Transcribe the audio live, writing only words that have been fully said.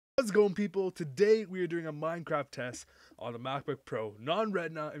How's it going, people? Today we are doing a Minecraft test on the MacBook Pro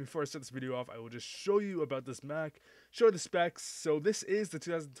non-Retina, and before I start this video off, I will just show you about this Mac, show the specs. So this is the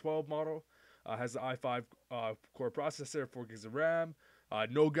 2012 model, has the i5 core processor, 4 gigs of RAM,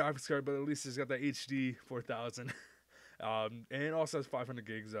 no graphics card, but at least it's got that HD 4000, and it also has 500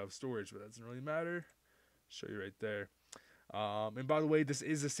 gigs of storage, but that doesn't really matter. Show you right there. And by the way, this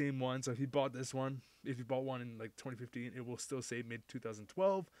is the same one. So if you bought this one, if you bought one in like 2015, it will still say mid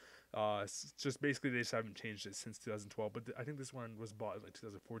 2012. It's just basically they just haven't changed it since 2012. But I think this one was bought in like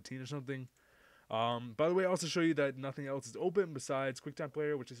 2014 or something. By the way, I also show you that nothing else is open besides QuickTime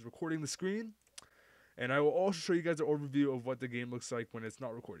Player, which is recording the screen. And I will also show you guys an overview of what the game looks like when it's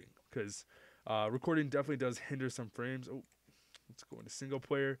not recording, because recording definitely does hinder some frames. Oh, let's go into single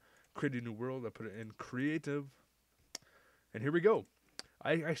player, create a new world. I put it in creative. And here we go.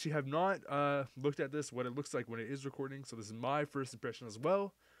 I actually have not looked at this, what it looks like when it is recording, so this is my first impression as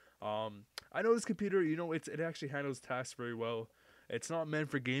well. I know this computer, you know, it actually handles tasks very well. It's not meant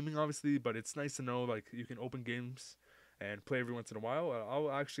for gaming, obviously, but it's nice to know, like, you can open games and play every once in a while.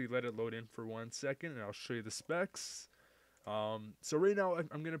 I'll actually let it load in for 1 second, and I'll show you the specs. So right now,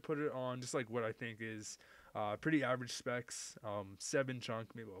 I'm going to put it on just, like, what I think is pretty average specs. 7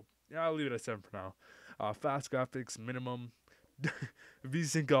 chunk, maybe, well, yeah, I'll leave it at 7 for now. Fast graphics, minimum.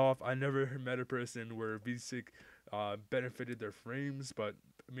 VSync off. I never met a person where VSync benefited their frames, but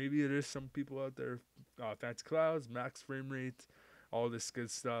maybe there is some people out there. Fancy clouds, max frame rate, all this good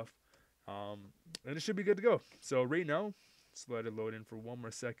stuff, and it should be good to go. So right now, let's let it load in for 1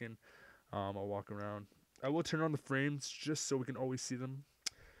 more second. I'll walk around. I will turn on the frames just so we can always see them,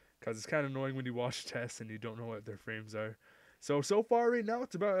 because it's kind of annoying when you watch tests and you don't know what their frames are. So far right now,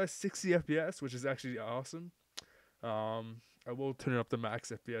 it's about 60 FPS, which is actually awesome. I will turn up the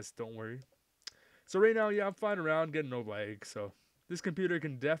max FPS, don't worry. So right now, yeah, I'm flying around, getting no lag. So this computer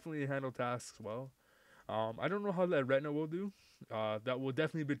can definitely handle tasks well. I don't know how that Retina will do. That will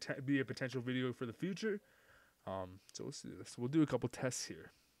definitely be a potential video for the future. So let's do this. We'll do a couple tests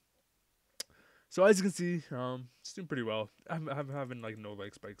here. So as you can see, it's doing pretty well. I'm having like no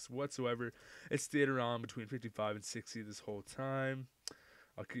lag spikes whatsoever. It stayed around between 55 and 60 this whole time.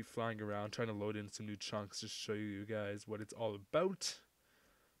 I'll keep flying around, trying to load in some new chunks just to show you guys what it's all about.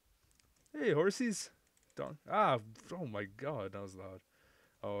 Hey, horsies. Don't. Oh my god, that was loud.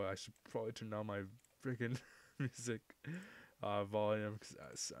 Oh, I should probably turn down my freaking music volume, because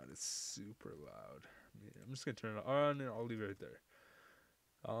that sounded super loud. Yeah, I'm just going to turn it on, and I'll leave it right there.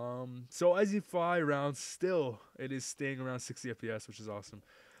 So as you fly around, still, it is staying around 60 FPS, which is awesome.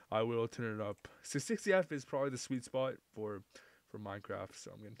 I will turn it up. So 60 FPS is probably the sweet spot for Minecraft,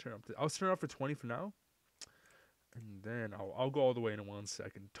 so I'm gonna turn up. I'll turn it up for 20 for now, and then I'll go all the way in 1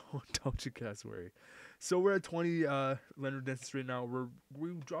 second. Don't you guys worry. So we're at 20 render density right now.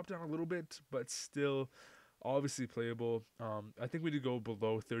 We dropped down a little bit, but still obviously playable. I think we need to go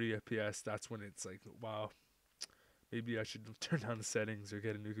below 30 FPS. That's when it's like, wow, maybe I should turn down the settings or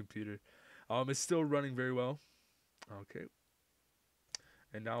get a new computer. It's still running very well. Okay.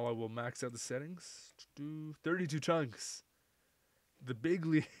 And now I will max out the settings. 32 chunks. The big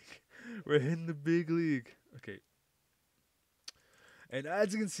league. We're in the big league. Okay. And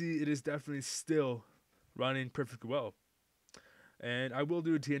as you can see, it is definitely still running perfectly well. And I will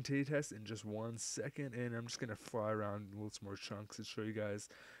do a TNT test in just 1 second. And I'm just going to fly around lots more chunks and show you guys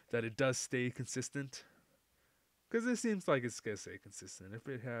that it does stay consistent. Because it seems like it's going to stay consistent. If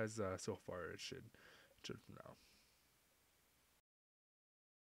it has so far, it should for now.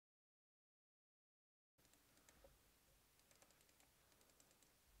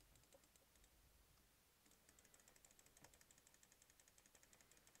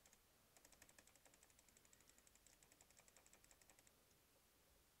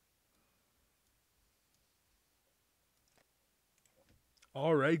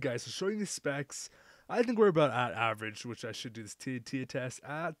 Alright guys, so showing the specs, I think we're about at average, which I should do this TNT test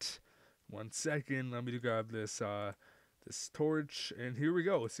at. 1 second, let me grab this this torch, and here we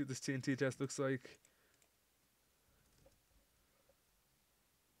go. Let's see what this TNT test looks like.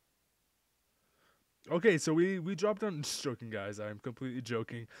 Okay, so we dropped down, just joking guys, I'm completely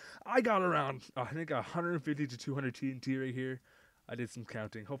joking. I got around, I think 150 to 200 TNT right here. I did some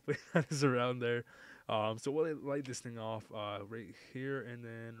counting, hopefully that is around there. So we'll light this thing off right here and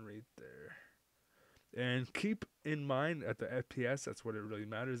then right there. And keep in mind at the FPS, that's what it really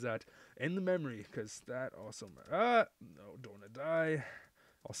matters at, in the memory, because that also matters. No, don't want to die.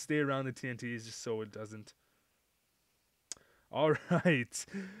 I'll stay around the TNTs just so it doesn't. Alright,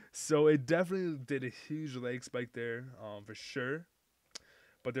 so it definitely did a huge lag spike there, for sure.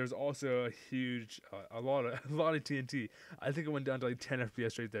 but there's also a huge, a lot of TNT. I think it went down to like 10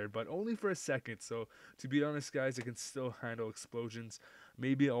 FPS right there, but only for a second. So to be honest, guys, it can still handle explosions.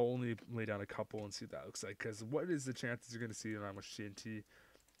 Maybe I'll only lay down a couple and see what that looks like. Because what is the chances you're gonna see that much TNT?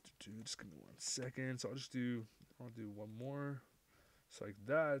 Just give me 1 second. So I'll do one more, so like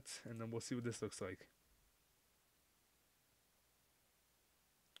that, and then we'll see what this looks like.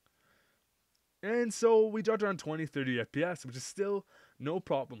 And so we dropped around 20-30 FPS, which is still no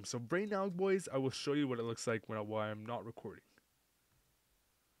problem. So right now, boys, I will show you what it looks like when I'm not recording.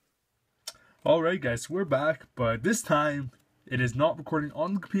 Alright guys, we're back, but this time it is not recording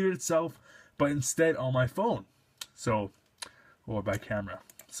on the computer itself, but instead on my phone. So, or by camera.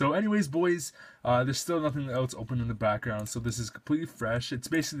 So anyways, boys, there's still nothing else open in the background, so this is completely fresh. It's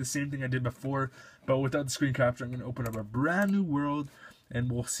basically the same thing I did before, but without the screen capture. I'm going to open up a brand new world, and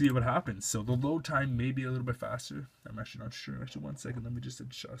we'll see what happens. So the load time may be a little bit faster. I'm actually not sure. Actually, 1 second. Let me just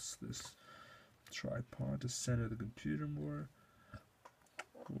adjust this tripod to center the computer more.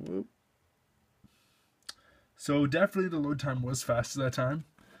 Whoop. So definitely the load time was faster that time.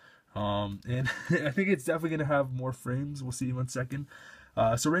 And I think it's definitely going to have more frames. We'll see in 1 second.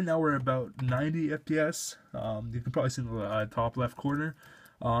 So right now we're about 90 FPS. You can probably see in the top left corner.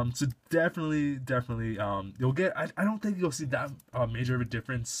 So definitely, you'll get, I don't think you'll see that major of a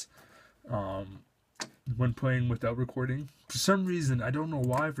difference when playing without recording. For some reason, I don't know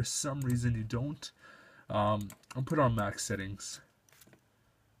why, for some reason you don't. I'll put on max settings.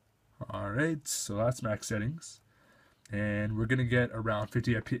 Alright, so that's max settings. And we're going to get around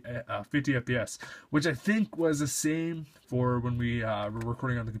 50 FPS, which I think was the same for when we were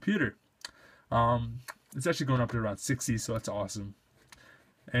recording on the computer. It's actually going up to around 60, so that's awesome.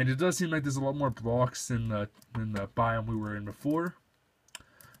 And it does seem like there's a lot more blocks in the biome we were in before.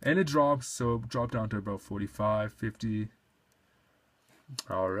 And it drops, so it dropped down to about 45, 50.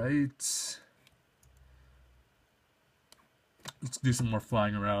 Alright. Let's do some more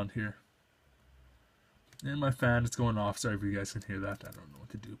flying around here. And my fan is going off. Sorry if you guys can hear that. I don't know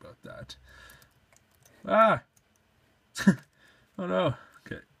what to do about that. Ah! Oh no.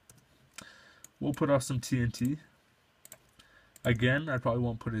 Okay. We'll put off some TNT. Again, I probably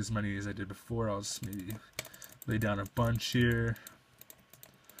won't put as many as I did before. I'll just maybe lay down a bunch here.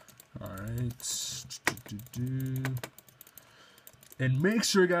 Alright. And make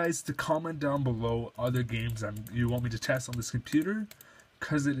sure, guys, to comment down below other games you want me to test on this computer,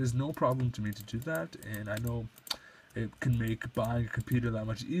 because it is no problem to me to do that, and I know it can make buying a computer that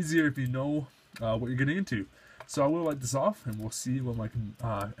much easier if you know what you're getting into. So I will light this off, and we'll see what my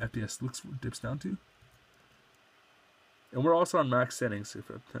FPS dips down to. And we're also on max settings, if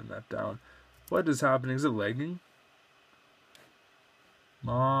I turn that down. What is happening? Is it lagging?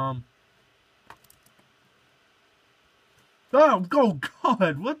 Mom. Oh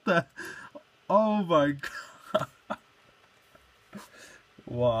God, what the? Oh my God.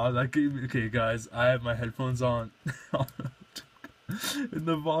 Wow, that gave me, okay guys, I have my headphones on. And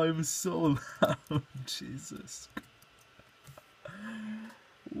the volume is so loud. Jesus.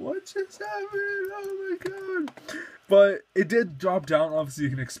 What just happened? Oh my God. But it did drop down. Obviously you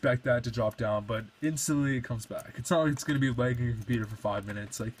can expect that to drop down, but instantly it comes back. It's not like it's gonna be lagging your computer for 5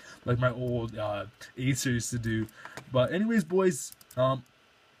 minutes like my old Acer used to do. But anyways, boys,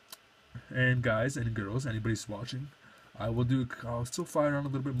 and guys and girls, anybody's watching, I'll still fly around a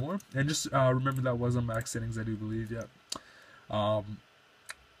little bit more. And just remember that was on max settings, I do believe, yeah.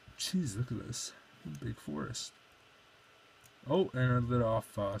 Jeez, look at this. Big forest. Oh, and I lit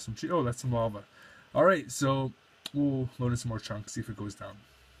off some tree. Oh, that's some lava. Alright, so we'll load in some more chunks, see if it goes down.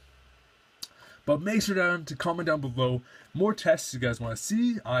 But make sure to comment down below more tests you guys want to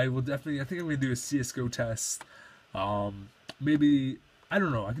see. I think I'm going to do a CSGO test. Maybe, I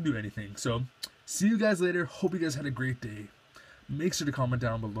don't know, I can do anything. So, see you guys later. Hope you guys had a great day. Make sure to comment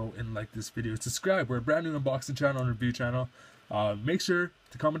down below and like this video. Subscribe. We're a brand new unboxing channel and review channel. Make sure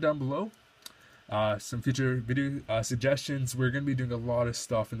to comment down below. Some future video suggestions. We're going to be doing a lot of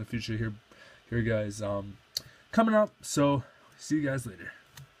stuff in the future here guys, coming up. So, see you guys later.